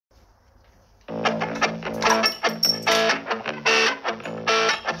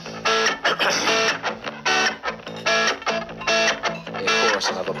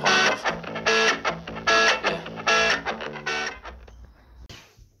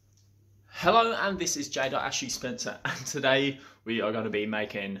Hello, and this is J.Ashley Spencer, and today we are going to be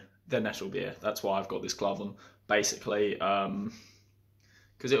making the Nettle beer. That's why I've got this glove on, basically,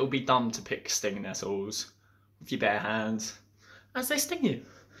 because it will be dumb to pick stinging nettles with your bare hands as they sting you.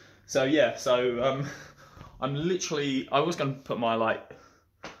 So yeah, I was going to put my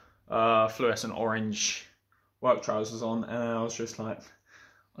fluorescent orange work trousers on, and I was just like,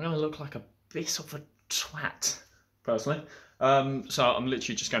 I'm going to look like a bit of a twat, personally. So I'm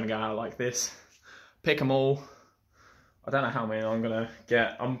literally just going to go out like this, pick them all. I don't know how many I'm going to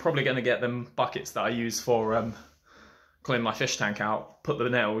get. I'm probably going to get them buckets that I use for cleaning my fish tank out, put the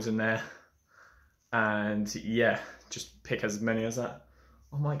nettles in there, and yeah, just pick as many as that.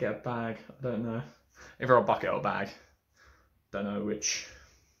 I might get a bag, I don't know. Either a bucket or a bag, don't know which.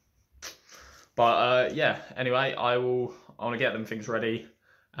 But yeah, anyway, I want to get them things ready,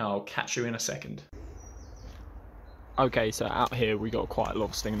 and I'll catch you in a second. Okay, so out here we got quite a lot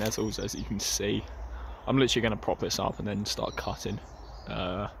of stinging nettles, as you can see. I'm literally going to prop this up and then start cutting.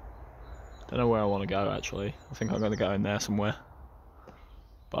 Don't know where I want to go actually. I think I'm going to go in there somewhere.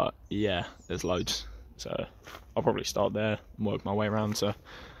 But yeah, there's loads. So I'll probably start there and work my way around. So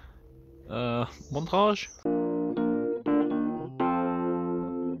montage.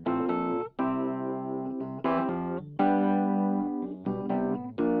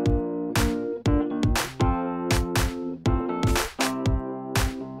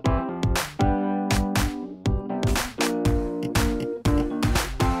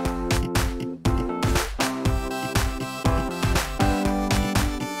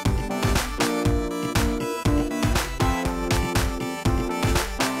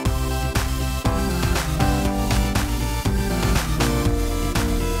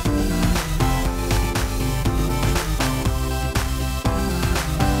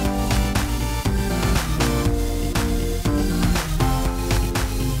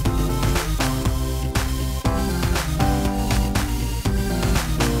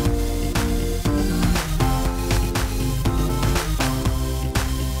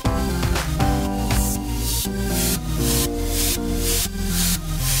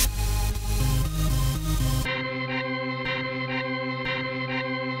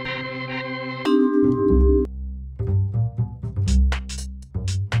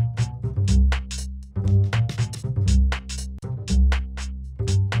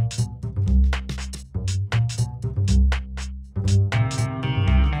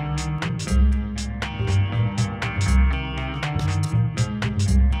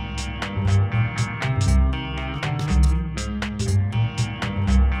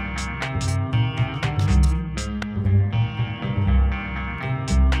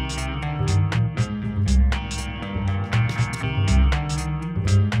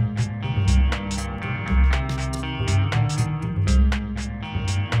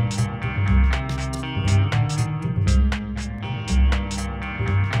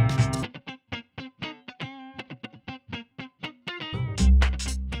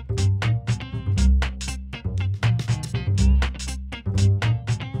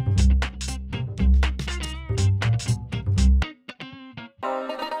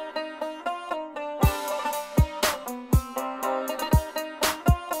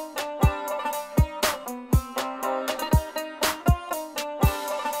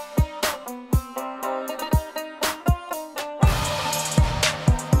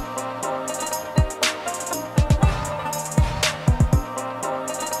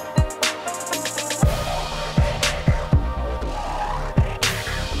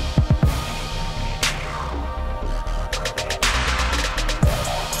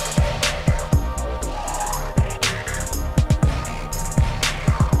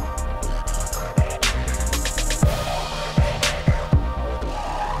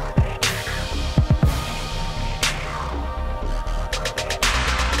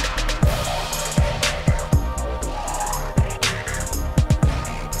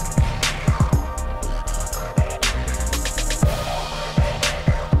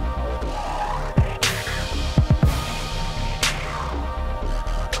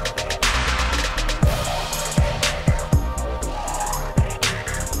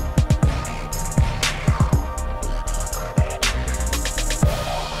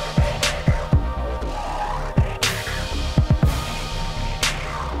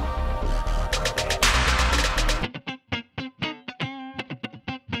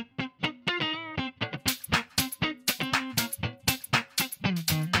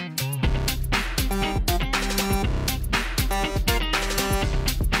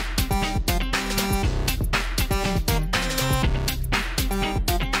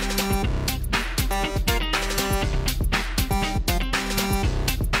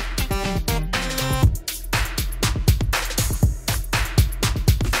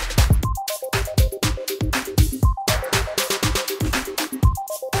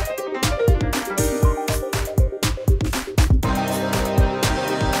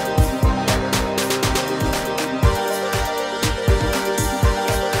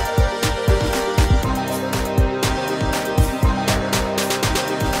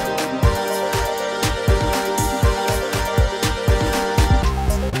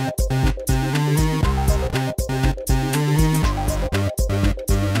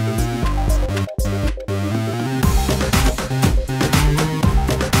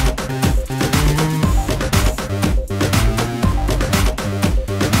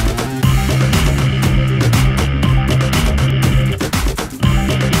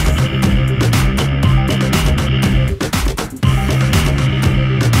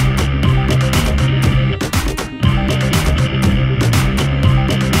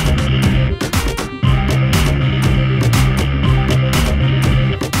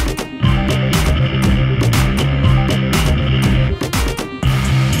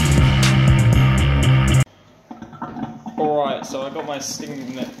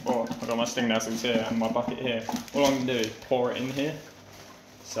 sting net. Oh, I've got my sting nettles here and my bucket here. All I'm gonna do is pour it in here.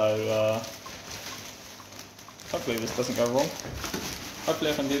 So hopefully this doesn't go wrong.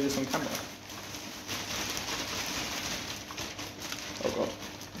 Hopefully I can do this on camera. Oh god,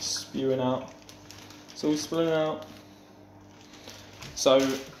 it's spewing out. It's all spilling out. So,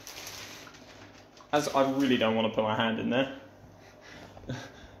 as I really don't want to put my hand in there,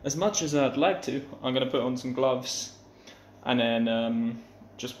 as much as I'd like to, I'm going to put on some gloves and then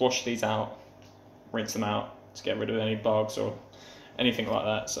just wash these out, rinse them out to get rid of any bugs or anything like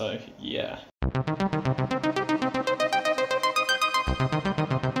that. So, yeah.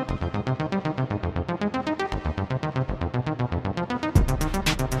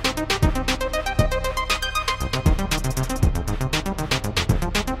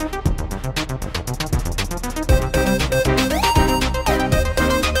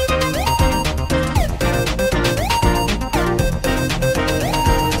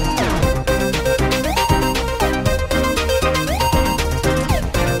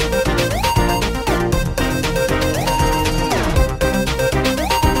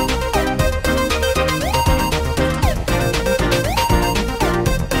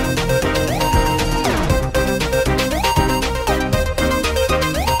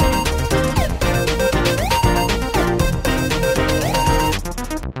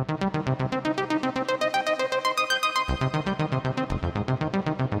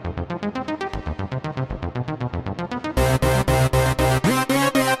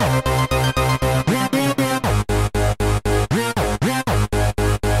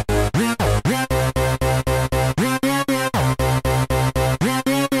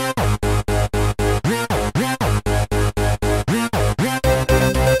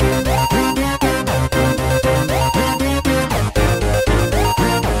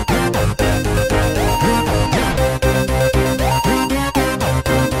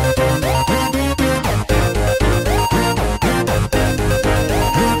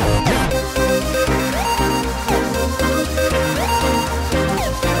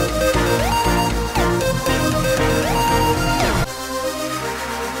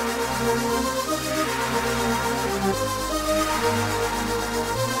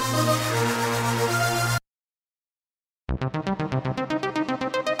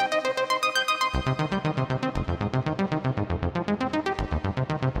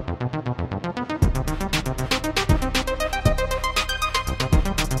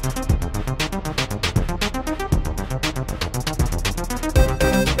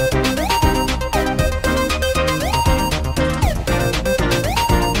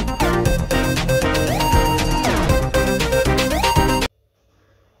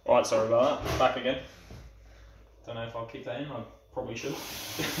 Alright, sorry about that. Back again. Don't know if I'll keep that in, I probably should.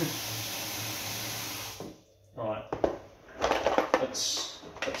 Alright. Let's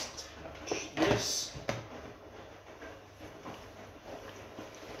attach this.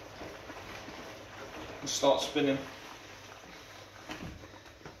 And start spinning.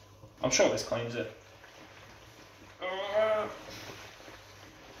 I'm sure this cleans it.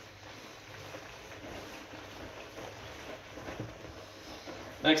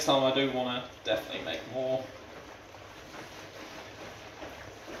 Next time I do want to definitely make more.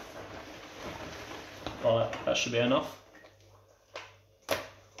 Right, that should be enough.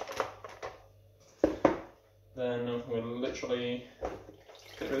 Then we'll literally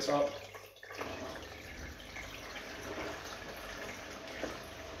pick this up.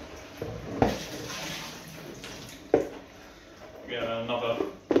 Get another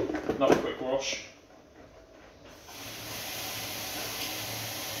quick wash.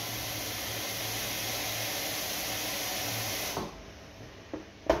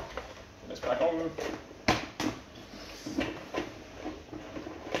 Back on.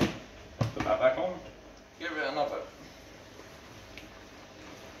 Put that back on. Give it another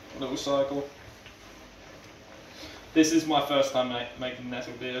little cycle. This is my first time making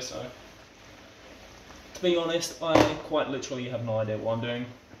nettle beer, so to be honest, I quite literally have no idea what I'm doing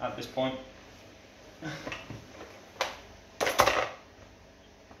at this point.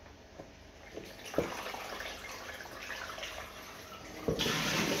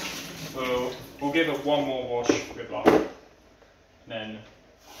 We'll give it one more wash with luck, then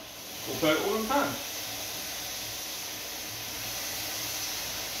we'll put it all in the pan.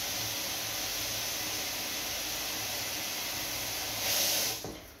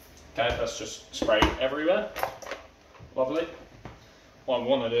 Okay, that's just sprayed everywhere. Lovely. What I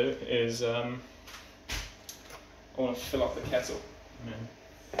want to do is I want to fill up the kettle.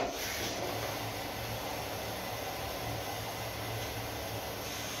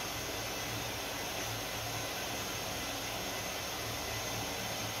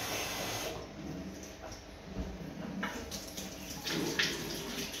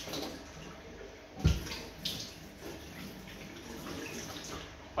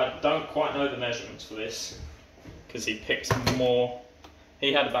 quite know the measurements for this because he picked more.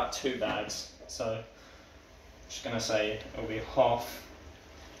 He had about 2 bags, so I'm just gonna say it'll be half,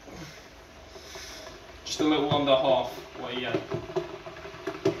 just a little under half what he had.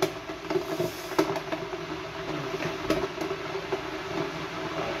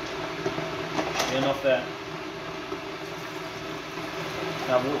 Enough there.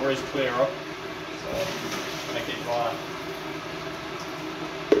 Now water is clearer, so make it dry.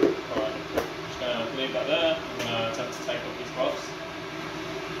 Alright, just going to leave that there. I'm going to attempt to take off these gloves.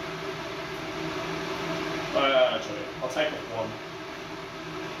 Actually, I'll take off one.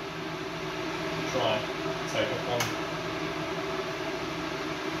 Try to take off one.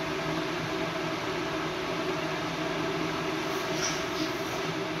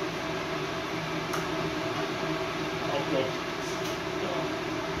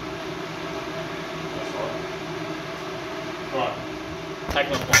 Right,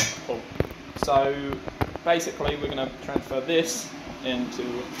 taking off one. Cool. So basically, we're going to transfer this into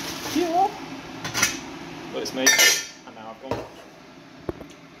here. Well, it's me, and now I've gone.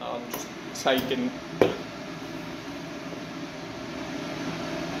 I'm just taking.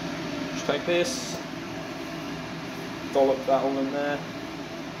 Just take this, dollop that all in there.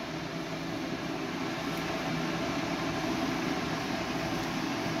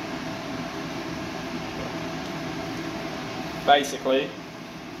 Basically,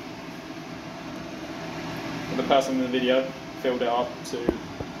 the person in the video filled it up to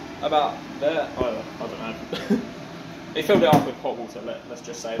about there. I don't know. He filled it up with hot water. Let's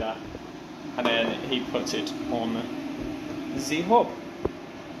just say that, and then he put it on the hob.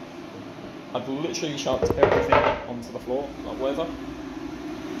 I've literally chucked everything onto the floor, like weather.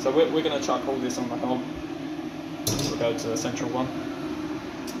 So we're going to chuck all this on the hob. We'll go to the central one.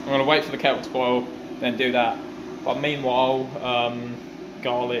 I'm going to wait for the kettle to boil, then do that. But meanwhile,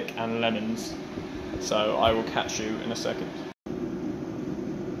 garlic and lemons. So I will catch you in a second.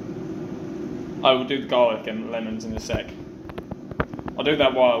 I will do the garlic and lemons in a sec. I'll do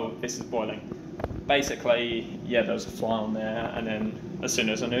that while this is boiling. Basically, yeah, there was a fly on there, and then as soon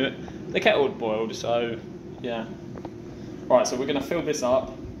as I knew it, the kettle had boiled, so yeah. Right, so we're going to fill this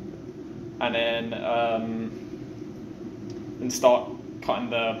up, and then start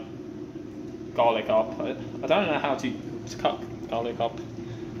cutting the garlic up. I don't know how to cut garlic up.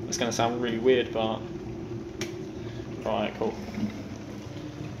 It's going to sound really weird, but right, cool.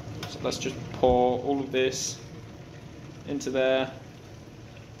 So let's just pour all of this into there.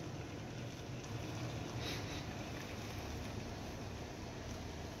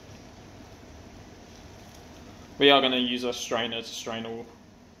 We are going to use a strainer to strain all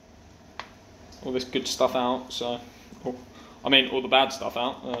this good stuff out. So, I mean, all the bad stuff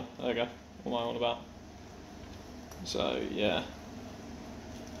out. There we go. What am I on about? So, yeah.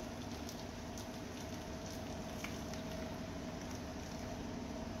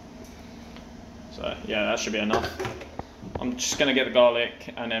 So, yeah, that should be enough. I'm just going to get the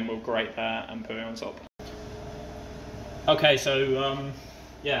garlic and then we'll grate that and put it on top. Okay, so,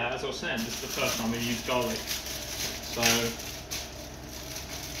 yeah, as I was saying, this is the first time we've used garlic. So,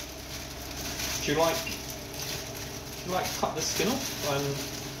 do you like cut the skin off?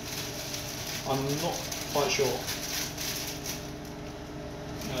 I'm not quite sure.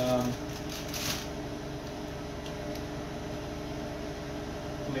 I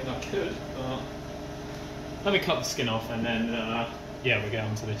mean, I could, but let me cut the skin off and then, yeah, we'll get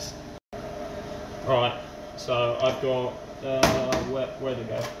on to this. Alright, so I've got, where'd it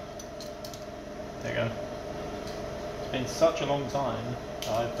go? There you go. It's been such a long time that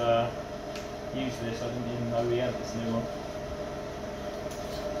I've used this, I didn't even know we had this new one.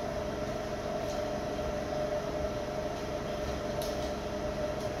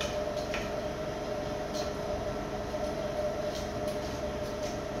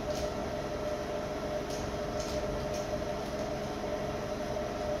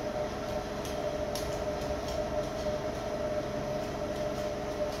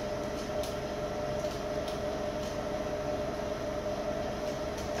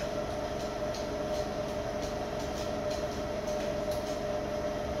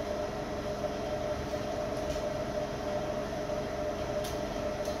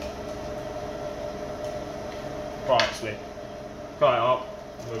 Right, sweet. Cut it up,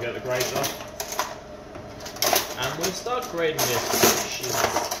 and we'll get the grater. And we'll start grating this shit.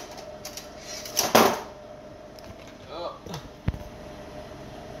 I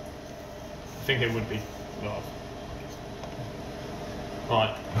think it would be love.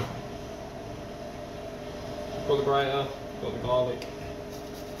 Right. Got the grater, got the garlic.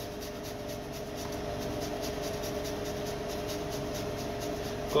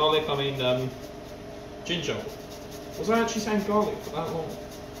 Garlic, I mean ginger. Was I actually saying garlic for that long?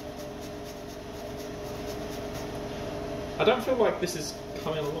 I don't feel like this is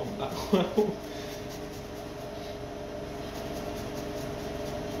coming along that well.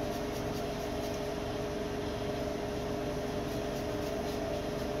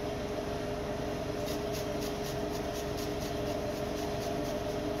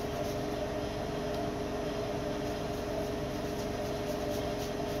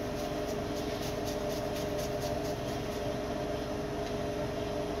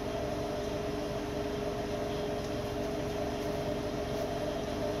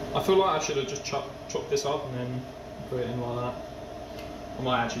 I feel like I should have just chopped this up and then put it in like that. I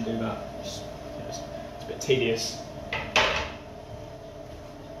might actually do that. Just, it's a bit tedious.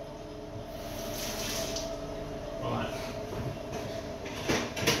 Right.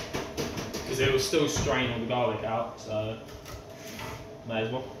 Because it will still strain all the garlic out, so may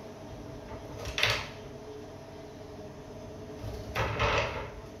as well.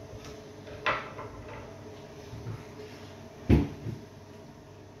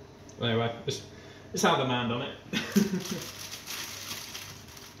 Anyway, just have the man on it.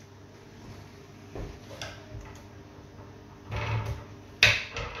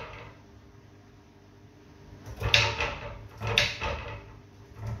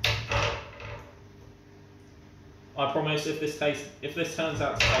 I promise if this turns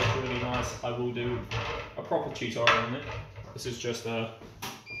out to taste really nice, I will do a proper tutorial on it. This is just a,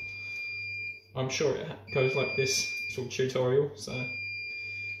 I'm sure it goes like this sort of tutorial, so.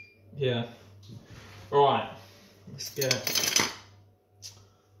 Yeah. Right. Let's get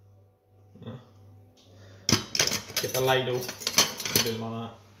the ladle and do it like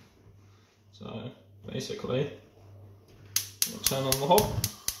that. So basically, we'll turn on the hob.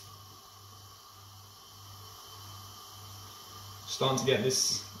 Starting to get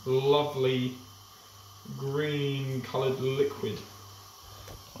this lovely green coloured liquid.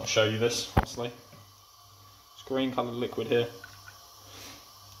 I'll show you this, obviously. It's green coloured liquid here.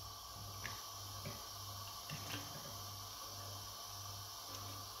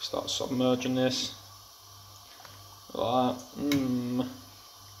 Start submerging this. Like that.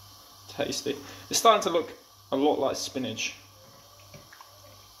 Tasty. It's starting to look a lot like spinach.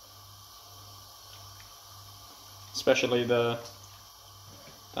 Especially the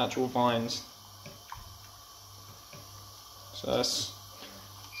actual vines. So that's,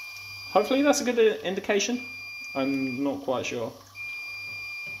 hopefully that's a good indication. I'm not quite sure.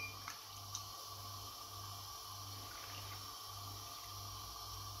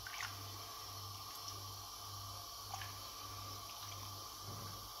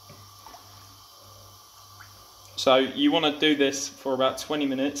 So you want to do this for about 20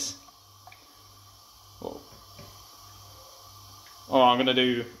 minutes. Oh, I'm going to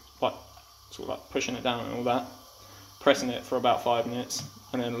do like sort of like pushing it down and all that. Pressing it for about 5 minutes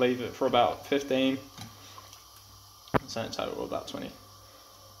and then leave it for about 15. So in total about 20.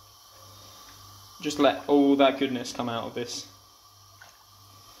 Just let all that goodness come out of this.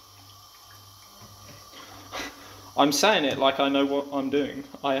 I'm saying it like I know what I'm doing.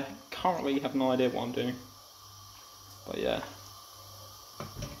 I currently have no idea what I'm doing. But yeah.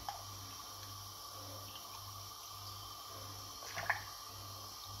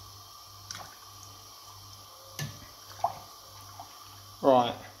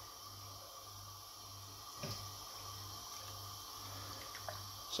 Right.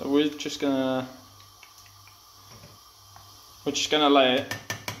 So we're just gonna lay it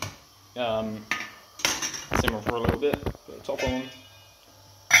simmer for a little bit, put the top on,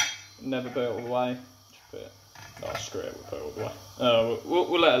 never put it all the way, just put it, oh screw it, we'll put it all the way,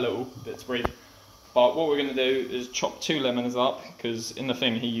 we'll let a little bit breathe. But what we're going to do is chop 2 lemons up, because in the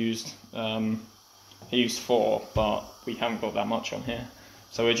thing he used 4, but we haven't got that much on here,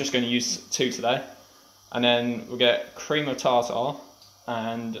 so we're just going to use 2 today. And then we'll get cream of tartar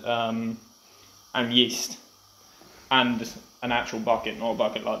and yeast and an actual bucket, not a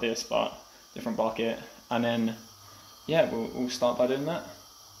bucket like this, but different bucket. And then yeah, we'll start by doing that.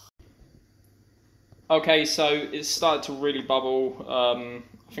 Okay, so it's started to really bubble. I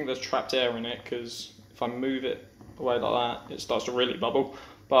think there's trapped air in it, because if I move it away like that, it starts to really bubble.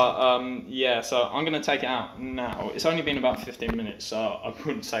 But yeah, so I'm going to take it out now. It's only been about 15 minutes, so I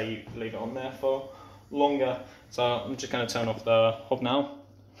wouldn't say leave it on there for longer. So I'm just going to turn off the hob now.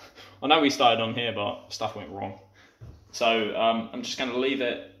 I know we started on here, but stuff went wrong. So I'm just going to leave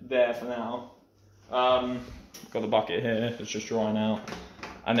it there for now. Got the bucket here, it's just drying out.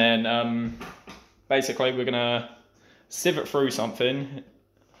 And then basically we're going to sieve it through something.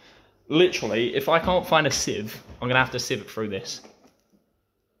 Literally, if I can't find a sieve, I'm going to have to sieve it through this.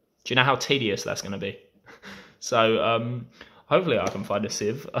 Do you know how tedious that's going to be? So hopefully I can find a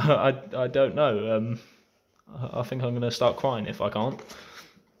sieve. I don't know. I think I'm going to start crying if I can't.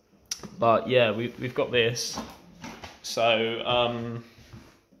 But yeah, we've got this. So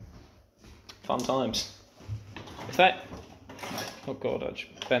fun times. In fact, oh god, I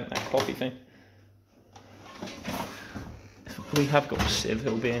just bent that coffee thing. If we have got a sieve,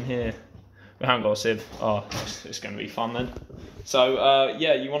 it'll be in here. We haven't got a sieve. Oh, it's going to be fun then. So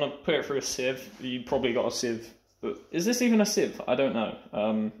yeah, you want to put it through a sieve. You probably got a sieve. Is this even a sieve? I don't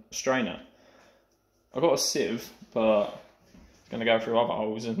know. Strainer. I've got a sieve, but it's going to go through other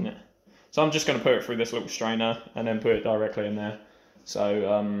holes, isn't it? So I'm just going to put it through this little strainer and then put it directly in there.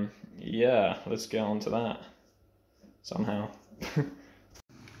 So yeah, let's get on to that somehow.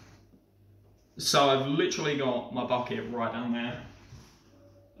 So I've literally got my bucket right down there.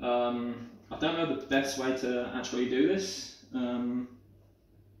 I don't know the best way to actually do this. God,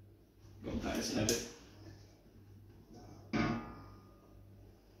 that is heavy.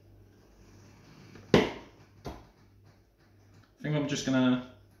 I think I'm just gonna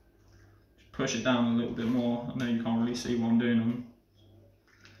push it down a little bit more. I know you can't really see what I'm doing on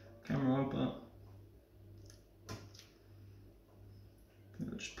camera, but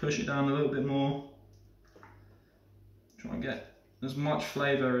just push it down a little bit more. Try and get as much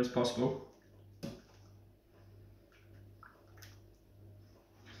flavour as possible.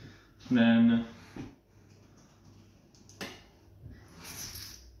 And then I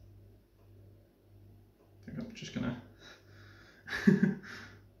think I'm just gonna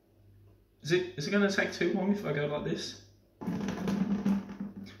is it gonna take too long if I go like this?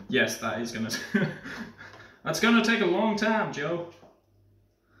 Yes, that is gonna that's gonna take a long time, Joe.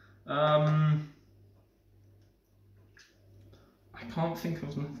 I can't think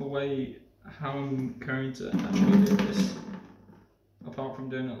of the way how I'm going to actually do this, apart from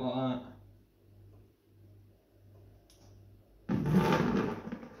doing it like that.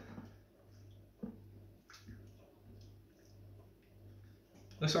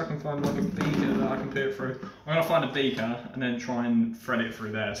 Unless I can find like a beaker that I can put it through. I'm gonna find a beaker and then try and thread it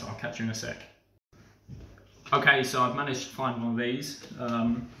through there, so I'll catch you in a sec. Okay, so I've managed to find one of these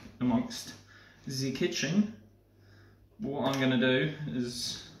amongst the kitchen. What I'm gonna do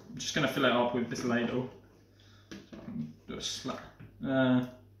is I'm just gonna fill it up with this ladle. So I can do a slap. Try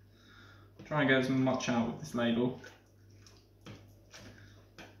and get as much out with this ladle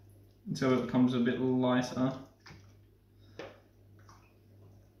until it becomes a bit lighter.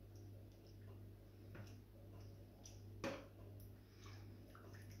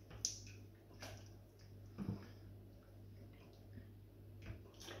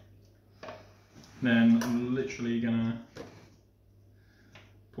 Then I'm literally gonna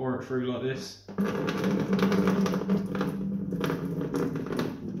pour it through like this.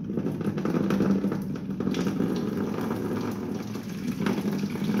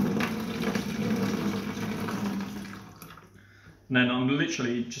 And then I'm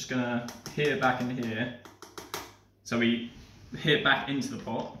literally just gonna hit it back in here. So we hit it back into the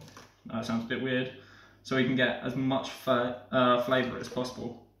pot. That sounds a bit weird. So we can get as much flavour as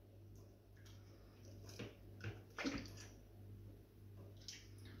possible.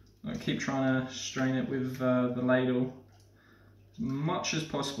 I keep trying to strain it with the ladle as much as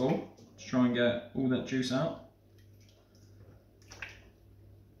possible to try and get all that juice out.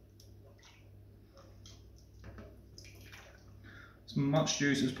 As much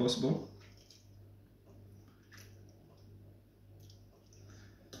juice as possible.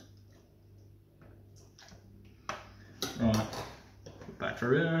 Right, put back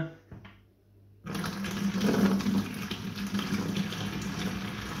through here.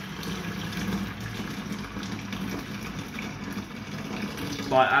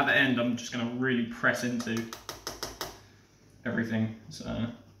 Like at the end, I'm just going to really press into everything. So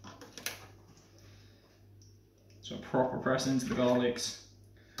proper press into the garlics.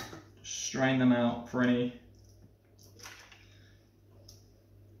 Just strain them out for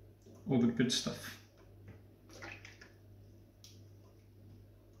all the good stuff.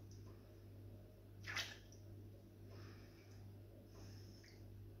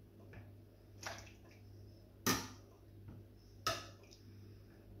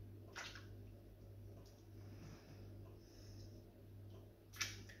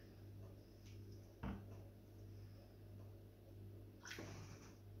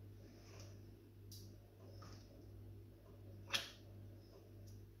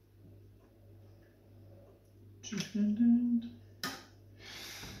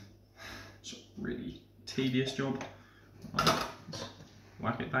 It's a really tedious job. Right, let's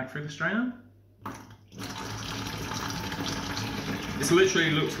whack it back through the strainer. This literally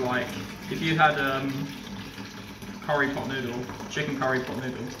looks like if you had curry pot noodle, chicken curry pot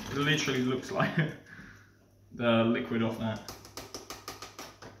noodle. It literally looks like the liquid off that.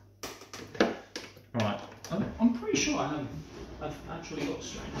 Right, I'm pretty sure I've actually got a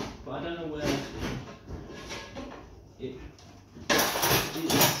strainer, but I don't know where it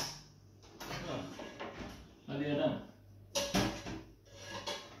is. Oh, maybe I don't.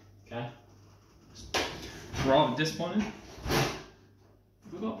 Okay. Rather disappointed.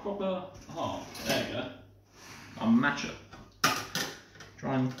 We've got proper. Oh, there you go. A matchup.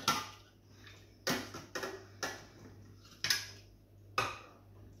 Try and.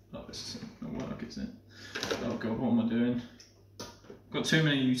 Oh, this isn't gonna work, is it? Oh god, what am I doing? Got too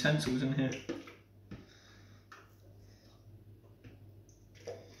many utensils in here.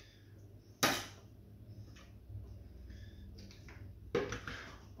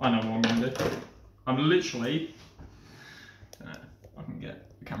 I know what I'm gonna do. I'm literally. I can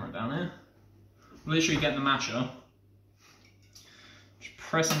get the camera down here. I'm literally getting the masher, just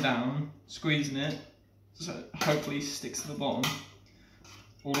pressing down, squeezing it, so it hopefully sticks to the bottom.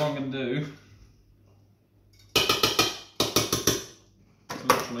 All I'm gonna do is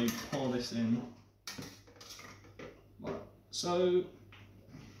literally pour this in, like so.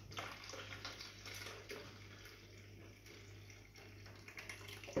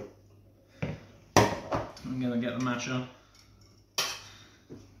 I'm gonna get the masher,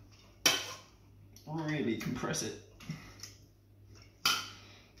 really compress it.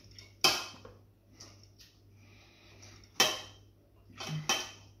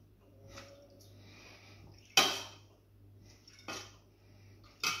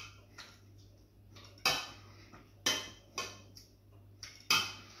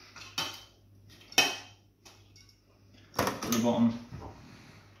 To the bottom.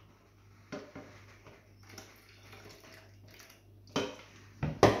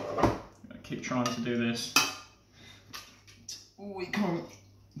 Keep trying to do this. We can't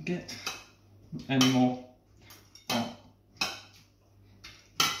get any more out.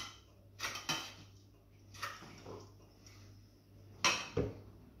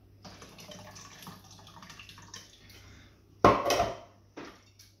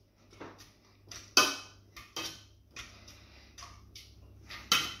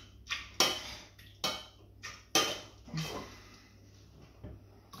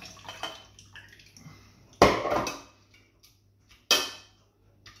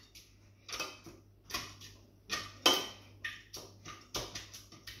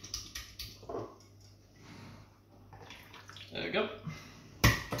 There we go.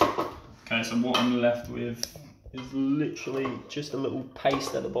 Okay, so what I'm left with is literally just a little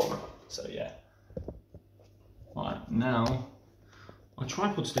paste at the bottom. So yeah. Right, now our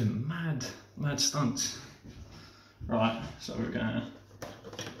tripod's doing mad stunts. Right, so we're gonna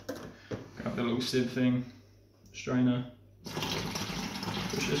grab the little sieve thing, strainer,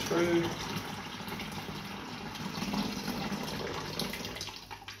 push this through.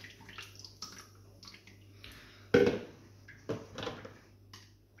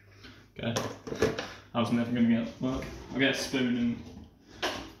 Okay, I was never going to get work. I'll get a spoon and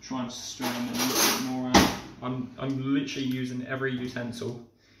try and strain it a little bit more out. I'm literally using every utensil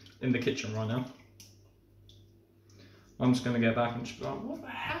in the kitchen right now. I'm just going to get back and just be like, what the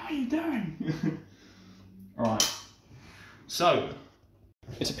hell are you doing? Alright, so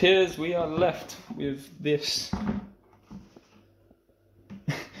it appears we are left with this.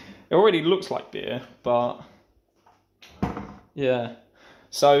 It already looks like beer, but yeah.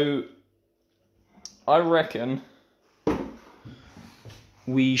 So I reckon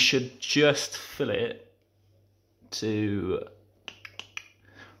we should just fill it to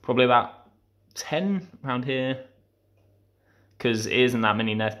probably about 10 around here, because it isn't that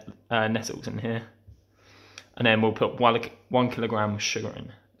many nettles in here. And then we'll put 1 kilogram of sugar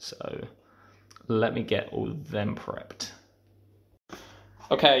in. So let me get all of them prepped.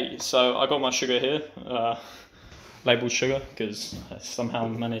 Okay, so I got my sugar here. Labeled sugar, because I somehow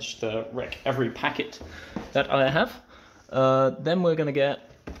managed to wreck every packet that I have. Then we're gonna get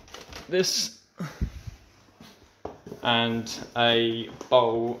this and a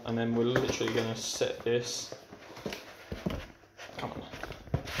bowl, and then we're literally gonna set this. Come on,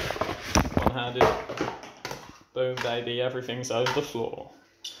 one-handed. Boom, baby! Everything's over the floor,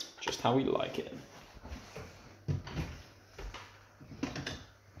 just how we like it.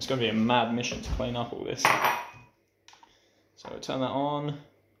 It's gonna be a mad mission to clean up all this. So turn that on,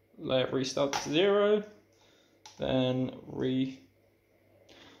 let it restart to 0, then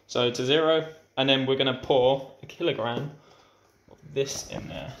so to 0, and then we're gonna pour 1 kilogram of this in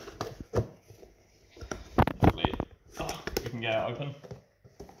there. Hopefully, we can get it open.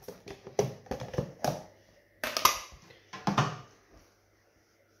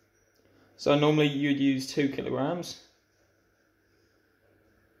 So normally you'd use 2 kilograms.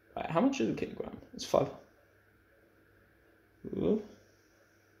 Right, how much is a kilogram? It's 5. Ooh.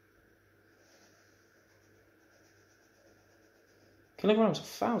 Kilograms are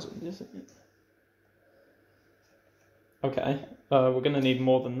 1,000, isn't it? Okay, we're gonna need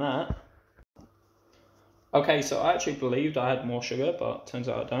more than that. Okay, so I actually believed I had more sugar, but turns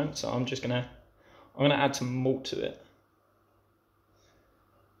out I don't. So I'm gonna add some malt to it.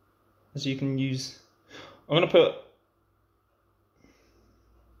 As you can use, I'm gonna put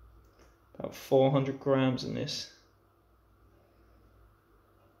about 400 grams in this.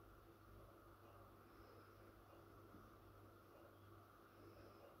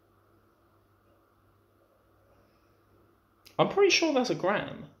 I'm pretty sure that's a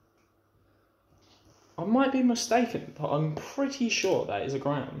gram. I might be mistaken, but I'm pretty sure that is a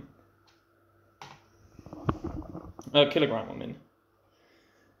gram. Kilogram, I mean.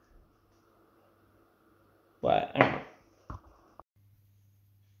 Wait, anyway.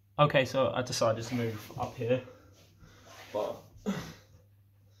 Okay, so I decided to move up here, but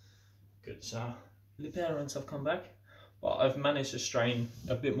good, so the parents have come back, but I've managed to strain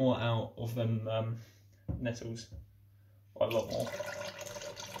a bit more out of them nettles, quite a lot more.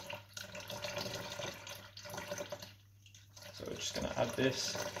 So we're just going to add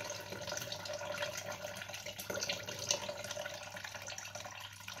this.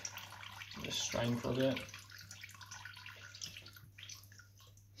 Just strain for a bit.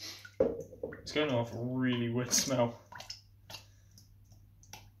 It's going off a really weird smell.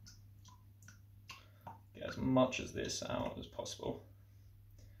 Get as much of this out as possible.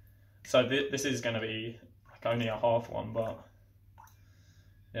 So this is going to be like only a half one, but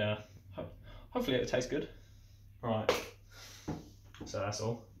yeah, hopefully it tastes good. Right, so that's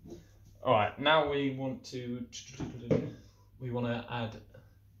all. All right, now we want to add,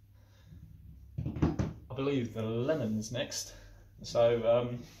 I believe, the lemons next.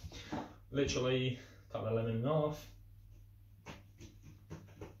 So literally cut the lemon in half.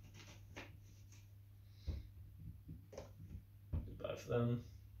 Both of them.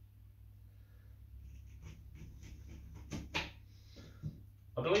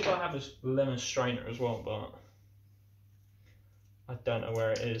 I believe I have a lemon strainer as well, but I don't know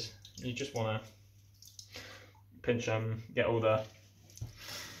where it is. You just want to pinch them, get all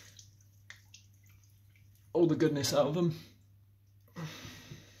the goodness out of them.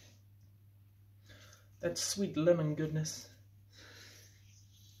 That sweet lemon goodness.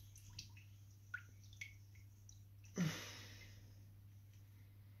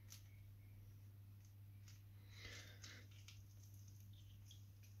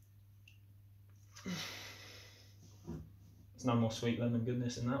 There's no more sweet lemon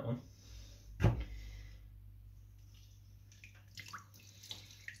goodness in that one.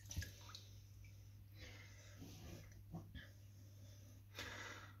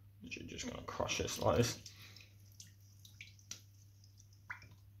 You're just going to crush this like this.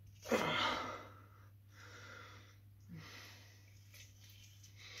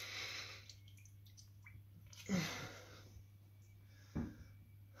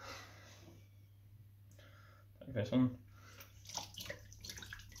 Take this one.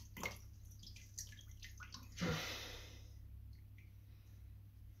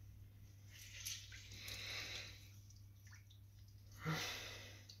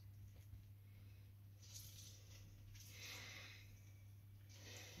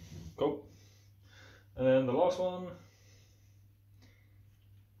 Cool. And then the last one.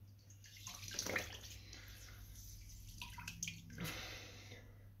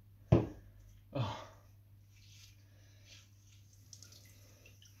 Oh.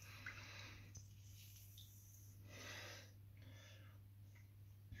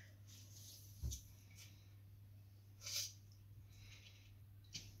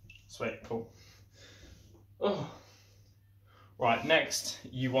 Sweet, cool. Oh. Right, next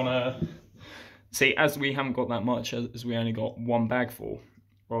you want to see, as we haven't got that much, as we only got one bag full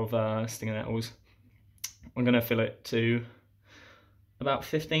of stinger nettles, I'm going to fill it to about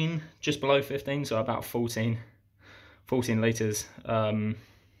 15, just below 15, so about 14 litres. That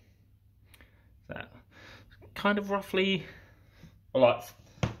kind of roughly, or like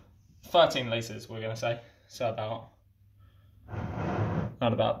 13 litres we're going to say, so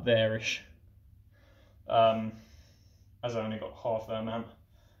about there-ish. As I only got half the amount.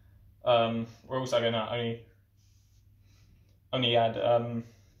 We're also going to only add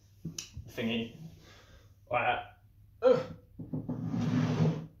thingy like that.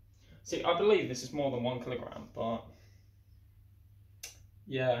 See, I believe this is more than 1 kilogram, but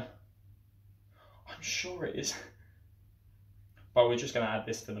Yeah, I'm sure it is. But we're just going to add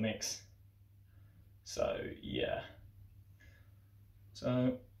this to the mix. So yeah.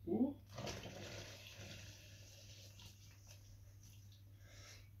 So ooh.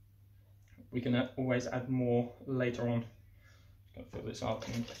 We can always add more later on. Just going to fill this up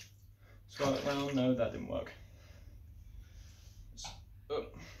and swirl it around. No, that didn't work.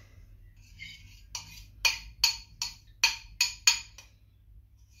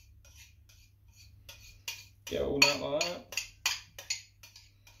 Get all that like that.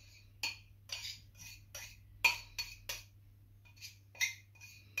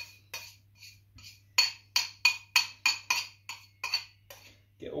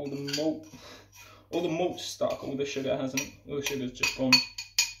 Get all the malt's stuck, all the sugar hasn't, all the sugar's just gone.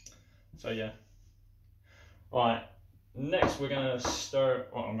 So yeah. Right, next we're gonna stir,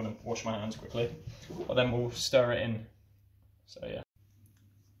 well, I'm gonna wash my hands quickly, but then we'll stir it in. So yeah.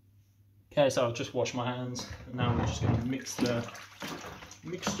 Okay, so I'll just wash my hands, and now we're just gonna mix the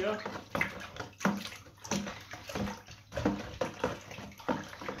mixture.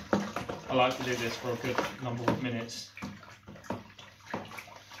 I like to do this for a good number of minutes.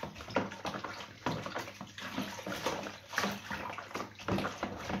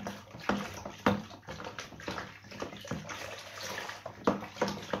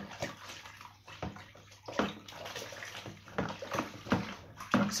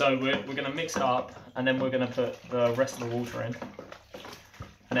 So we're going to mix it up, and then we're going to put the rest of the water in.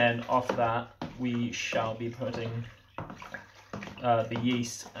 And then after that, we shall be putting the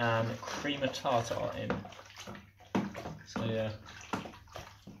yeast and cream of tartar in. So yeah,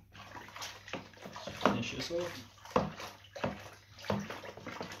 finish this off.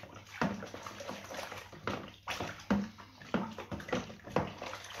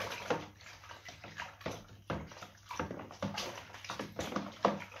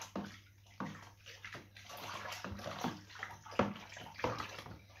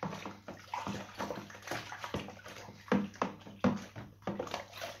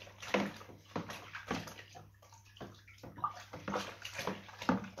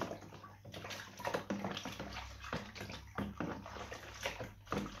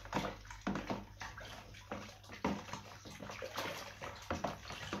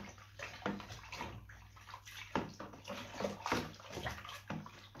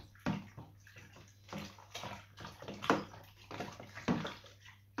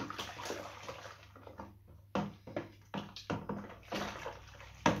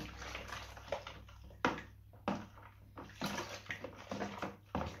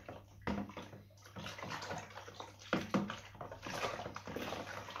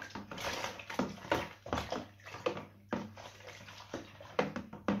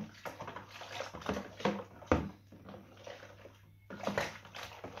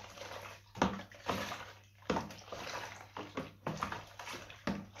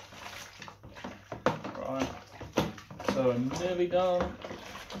 So I'm nearly done.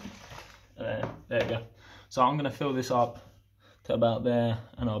 There you go. So I'm going to fill this up to about there,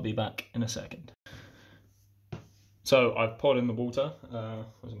 and I'll be back in a second. So I've poured in the water.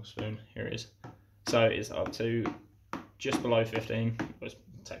 Where's my spoon? Here it is. So it's up to just below 15. Well, it's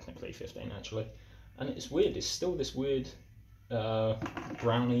technically 15 actually. And it's weird. It's still this weird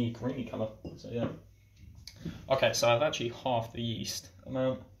browny, creamy colour. So yeah. Okay, so I've actually halved the yeast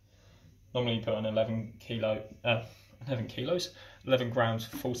amount. Normally you put in 11 grams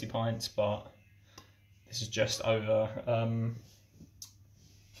for 40 pints, but this is just over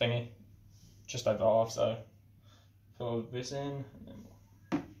just over half, so fill this in, and then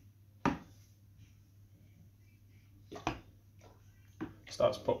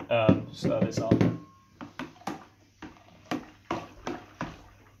start to stir this up.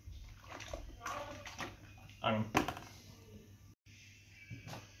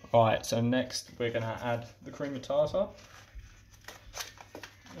 Right, so next we're going to add the cream of tartar.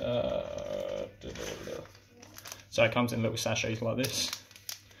 So it comes in little sachets like this.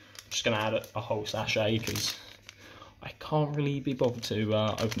 I'm just going to add a whole sachet because I can't really be bothered to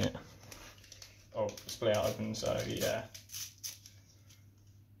open it. Or split it open, so yeah.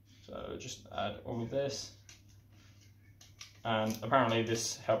 So just add all of this. And apparently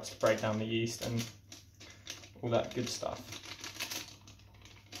this helps to break down the yeast and all that good stuff.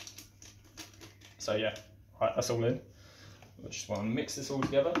 So yeah, right, that's all in. I just want to mix this all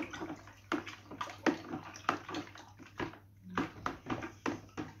together.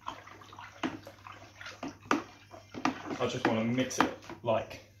 I just want to mix it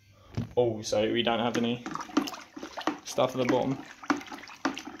like all, so we don't have any stuff at the bottom.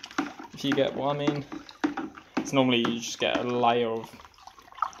 If you get what I mean. It's normally you just get a layer of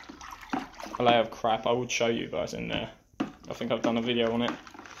a layer of crap, I would show you guys in there. I think I've done a video on it.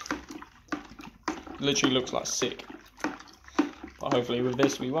 Literally looks like sick. But hopefully with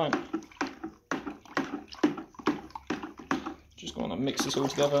this we won't. Just going to mix this all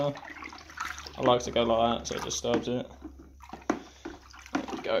together. I like to go like that so it disturbs it. There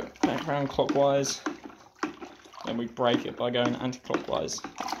we go, back around clockwise. Then we break it by going anti-clockwise.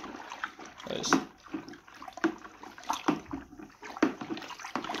 Those.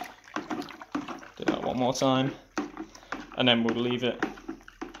 Do that one more time. And then we'll leave it.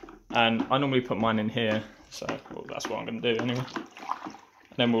 And I normally put mine in here, so well, that's what I'm going to do anyway.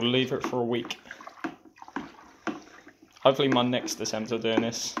 And then we'll leave it for a week. Hopefully my next attempt of doing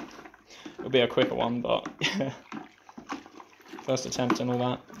this will be a quicker one, but yeah. First attempt and all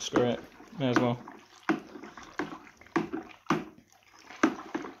that, screw it, may as well.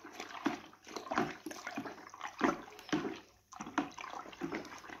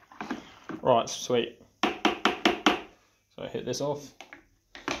 Right, sweet. So hit this off,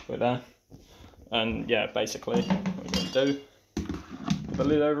 put it there, and yeah, basically what we're going to do, put the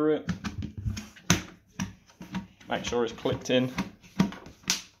lid over it, make sure it's clicked in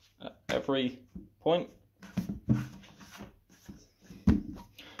at every point.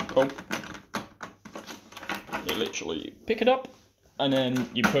 Cool. You literally pick it up and then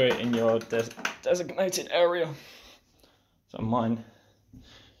you put it in your designated area. So mine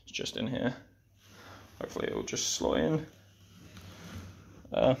is just in here. Hopefully it will just slot in.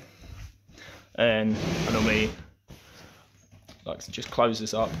 And I normally like to just close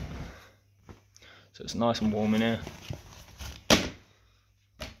this up so it's nice and warm in here.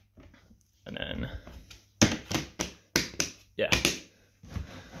 And then, yeah,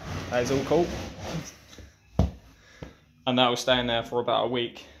 that is all cool. And that will stay in there for about a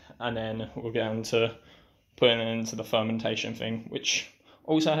week, and then we'll get into putting it into the fermentation thing, which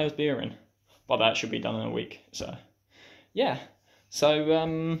also has beer in, but that should be done in a week. So yeah,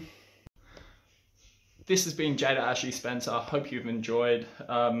 so this has been Jada Ashley Spencer. Hope you've enjoyed.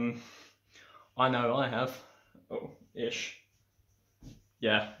 I know I have. Oh, ish.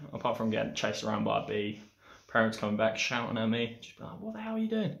 Yeah, apart from getting chased around by a bee, parents coming back shouting at me, just be like, what the hell are you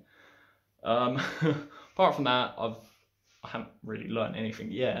doing? Apart from that, I haven't really learned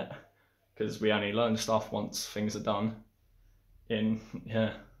anything yet, because we only learn stuff once things are done in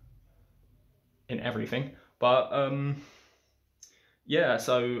everything. But yeah,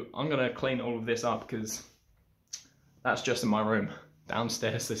 so I'm gonna clean all of this up because that's just in my room.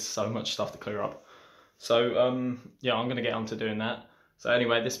 Downstairs there's so much stuff to clear up. So yeah, I'm gonna get on to doing that. So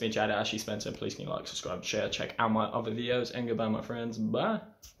anyway, this has been Jada Ashley Spencer. Please can you like, subscribe, share, check out my other videos, and goodbye my friends. Bye.